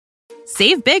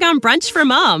Save big on brunch for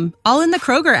mom, all in the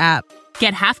Kroger app.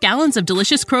 Get half gallons of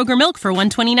delicious Kroger milk for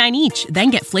 $1.29 each. Then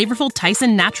get flavorful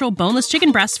Tyson natural boneless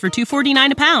chicken breasts for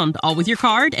 $2.49 a pound, all with your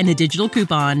card and a digital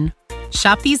coupon.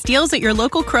 Shop these deals at your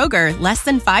local Kroger, less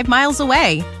than 5 miles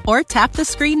away. Or tap the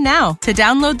screen now to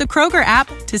download the Kroger app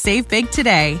to save big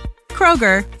today.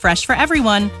 Kroger, fresh for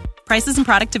everyone. Prices and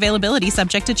product availability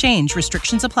subject to change.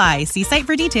 Restrictions apply. See site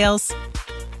for details.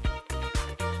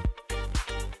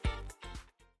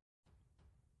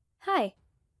 Hi,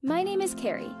 my name is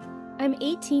Carrie. I'm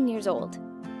 18 years old.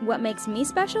 What makes me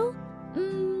special?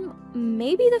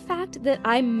 Maybe the fact that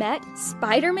I met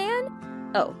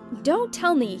Spider-Man? Oh, don't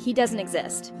tell me he doesn't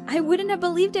exist. I wouldn't have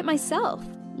believed it myself.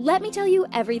 Let me tell you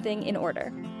everything in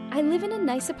order. I live in a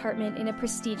nice apartment in a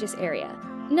prestigious area.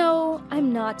 No,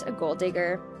 I'm not a gold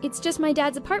digger. It's just my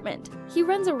dad's apartment. He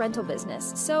runs a rental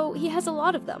business, so he has a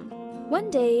lot of them. One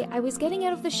day, I was getting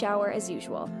out of the shower as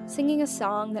usual, singing a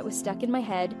song that was stuck in my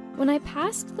head. When I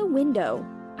passed the window,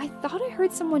 I thought I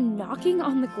heard someone knocking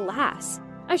on the glass.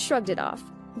 I shrugged it off.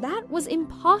 That was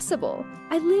impossible.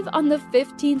 I live on the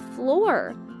 15th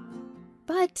floor.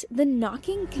 But the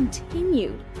knocking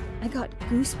continued. I got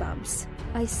goosebumps.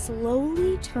 I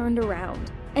slowly turned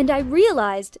around, and I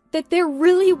realized that there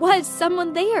really was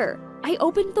someone there. I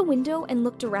opened the window and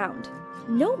looked around.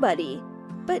 Nobody.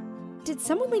 But did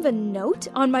someone leave a note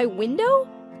on my window?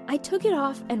 I took it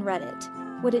off and read it.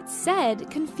 What it said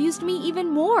confused me even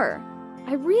more.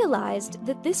 I realized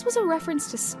that this was a reference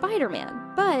to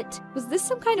Spider-Man, but was this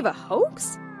some kind of a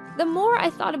hoax? The more I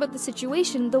thought about the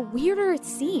situation, the weirder it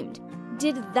seemed.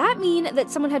 Did that mean that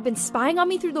someone had been spying on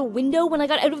me through the window when I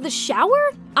got out of the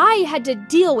shower? I had to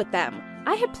deal with them.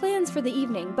 I had plans for the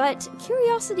evening, but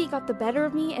curiosity got the better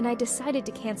of me and I decided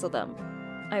to cancel them.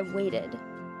 I waited.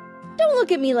 Don't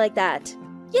look at me like that.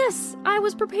 Yes, I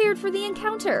was prepared for the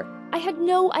encounter. I had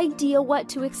no idea what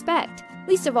to expect.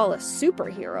 Least of all a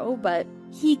superhero, but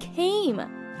he came.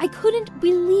 I couldn't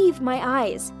believe my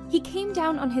eyes. He came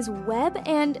down on his web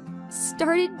and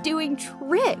started doing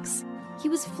tricks. He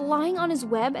was flying on his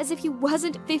web as if he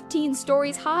wasn't 15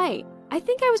 stories high. I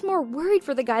think I was more worried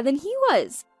for the guy than he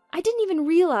was. I didn't even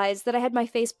realize that I had my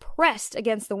face pressed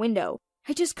against the window.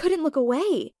 I just couldn't look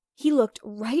away. He looked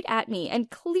right at me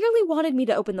and clearly wanted me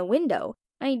to open the window.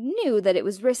 I knew that it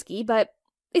was risky, but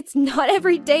it's not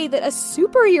every day that a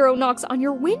superhero knocks on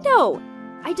your window.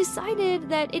 I decided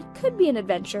that it could be an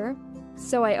adventure,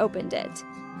 so I opened it.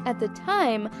 At the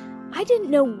time, I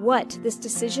didn't know what this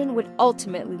decision would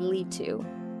ultimately lead to.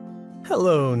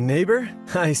 Hello, neighbor.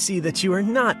 I see that you are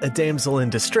not a damsel in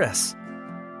distress.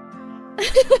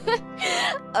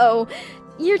 Oh,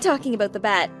 you're talking about the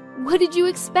bat. What did you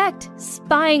expect,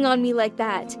 spying on me like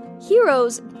that?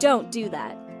 Heroes don't do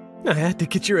that. I had to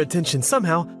get your attention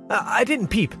somehow. I didn't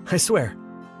peep, I swear.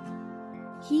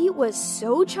 He was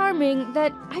so charming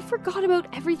that I forgot about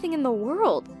everything in the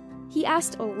world. He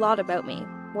asked a lot about me.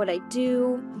 What I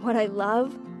do, what I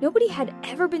love. Nobody had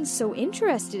ever been so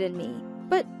interested in me.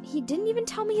 But he didn't even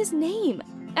tell me his name.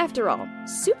 After all,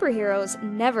 superheroes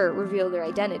never reveal their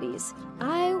identities.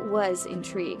 I was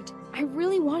intrigued. I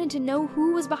really wanted to know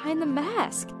who was behind the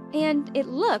mask, and it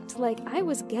looked like I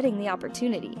was getting the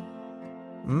opportunity.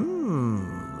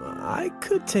 I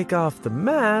could take off the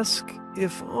mask,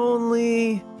 if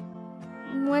only...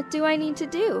 What do I need to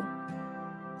do?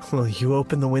 Will you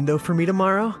open the window for me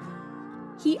tomorrow?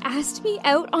 He asked me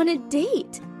out on a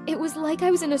date. It was like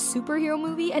I was in a superhero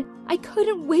movie, and I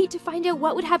couldn't wait to find out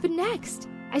what would happen next.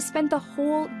 I spent the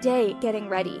whole day getting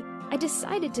ready. I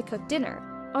decided to cook dinner.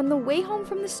 On the way home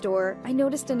from the store, I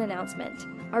noticed an announcement.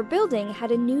 Our building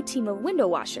had a new team of window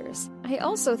washers. I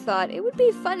also thought it would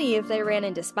be funny if they ran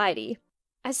into Spidey.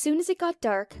 As soon as it got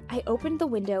dark, I opened the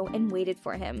window and waited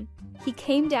for him. He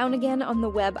came down again on the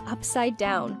web upside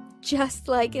down, just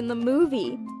like in the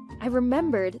movie. I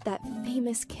remembered that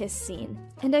famous kiss scene,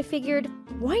 and I figured,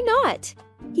 why not?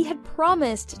 He had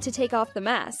promised to take off the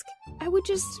mask. I would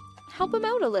just help him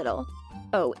out a little.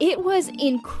 Oh, it was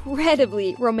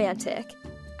incredibly romantic.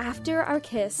 After our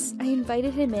kiss, I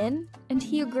invited him in, and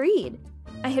he agreed.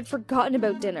 I had forgotten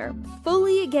about dinner,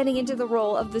 fully getting into the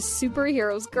role of the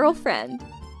superhero's girlfriend.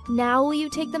 Now will you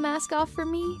take the mask off for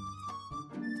me?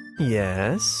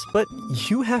 Yes, but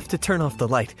you have to turn off the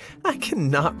light. I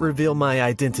cannot reveal my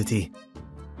identity.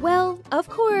 Well, of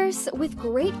course, with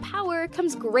great power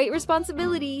comes great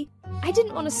responsibility. I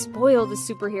didn't want to spoil the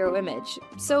superhero image,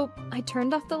 so I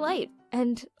turned off the light,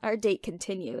 and our date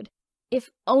continued.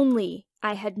 If only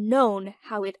I had known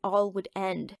how it all would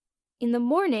end. In the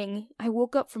morning, I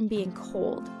woke up from being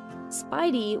cold.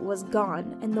 Spidey was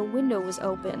gone, and the window was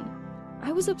open.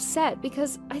 I was upset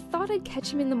because I thought I'd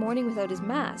catch him in the morning without his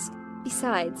mask.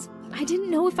 Besides, I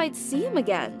didn't know if I'd see him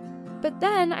again. But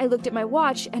then I looked at my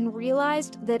watch and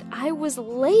realized that I was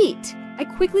late. I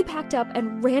quickly packed up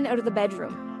and ran out of the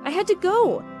bedroom. I had to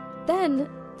go. Then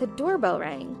the doorbell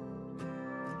rang.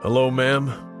 Hello,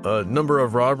 ma'am. A number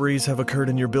of robberies have occurred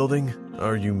in your building.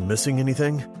 Are you missing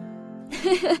anything?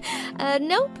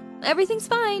 Nope. Everything's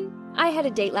fine. I had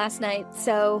a date last night,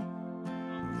 so...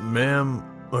 Ma'am,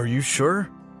 are you sure?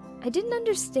 I didn't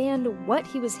understand what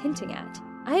he was hinting at.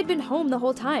 I had been home the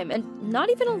whole time, and not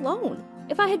even alone.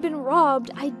 If I had been robbed,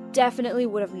 I definitely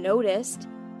would have noticed.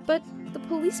 But the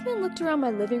policeman looked around my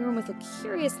living room with a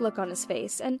curious look on his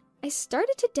face, and I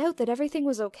started to doubt that everything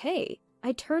was okay.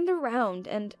 I turned around,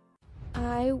 and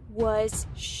I was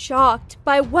shocked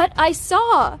by what I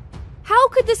saw. How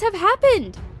could this have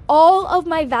happened? All of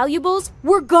my valuables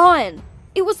were gone.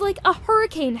 It was like a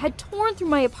hurricane had torn through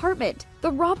my apartment.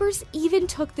 The robbers even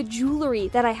took the jewelry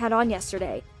that I had on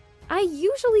yesterday. I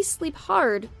usually sleep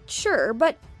hard, sure,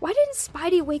 but why didn't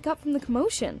Spidey wake up from the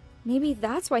commotion? Maybe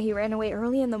that's why he ran away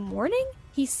early in the morning?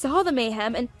 He saw the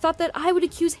mayhem and thought that I would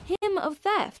accuse him of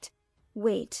theft.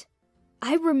 Wait,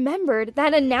 I remembered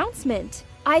that announcement.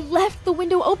 I left the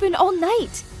window open all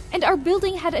night, and our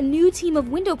building had a new team of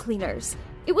window cleaners.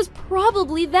 It was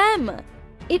probably them.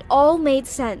 It all made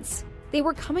sense. They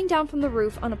were coming down from the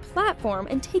roof on a platform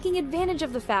and taking advantage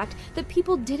of the fact that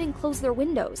people didn't close their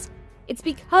windows. It's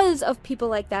because of people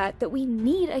like that that we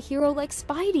need a hero like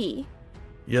Spidey.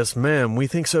 Yes, ma'am, we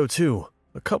think so too.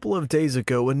 A couple of days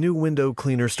ago, a new window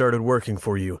cleaner started working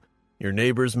for you. Your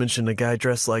neighbors mentioned a guy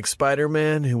dressed like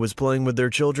Spider-Man who was playing with their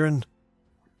children.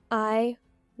 I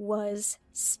was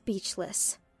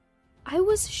speechless. I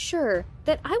was sure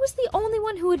that I was the only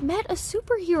one who had met a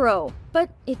superhero,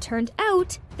 but it turned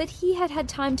out that he had had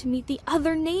time to meet the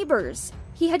other neighbors.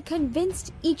 He had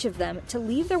convinced each of them to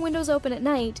leave their windows open at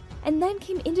night and then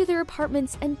came into their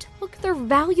apartments and took their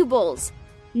valuables.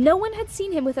 No one had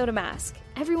seen him without a mask.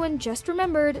 Everyone just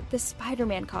remembered the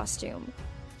Spider-Man costume.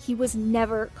 He was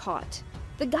never caught.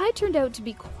 The guy turned out to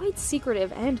be quite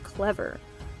secretive and clever.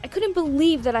 I couldn't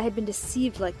believe that I had been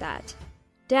deceived like that.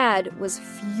 Dad was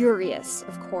furious,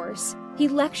 of course. He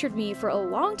lectured me for a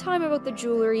long time about the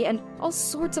jewelry and all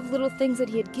sorts of little things that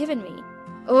he had given me.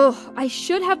 Ugh, I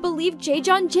should have believed J.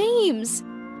 John James!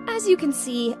 As you can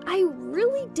see, I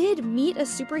really did meet a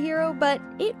superhero, but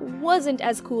it wasn't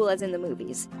as cool as in the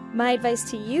movies. My advice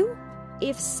to you?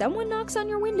 If someone knocks on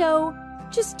your window,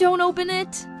 just don't open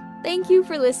it. Thank you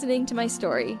for listening to my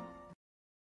story.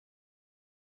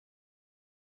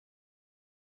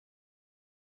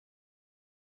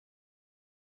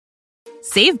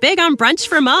 Save big on brunch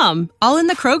for mom, all in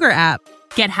the Kroger app.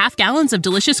 Get half gallons of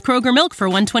delicious Kroger milk for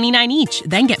 $1.29 each.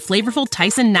 Then get flavorful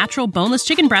Tyson natural boneless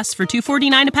chicken breasts for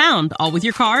 $2.49 a pound, all with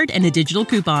your card and a digital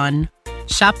coupon.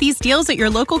 Shop these deals at your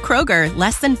local Kroger,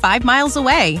 less than 5 miles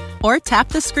away. Or tap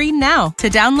the screen now to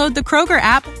download the Kroger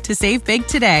app to save big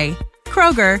today.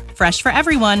 Kroger, fresh for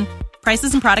everyone.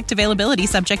 Prices and product availability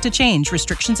subject to change.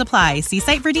 Restrictions apply. See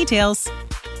site for details.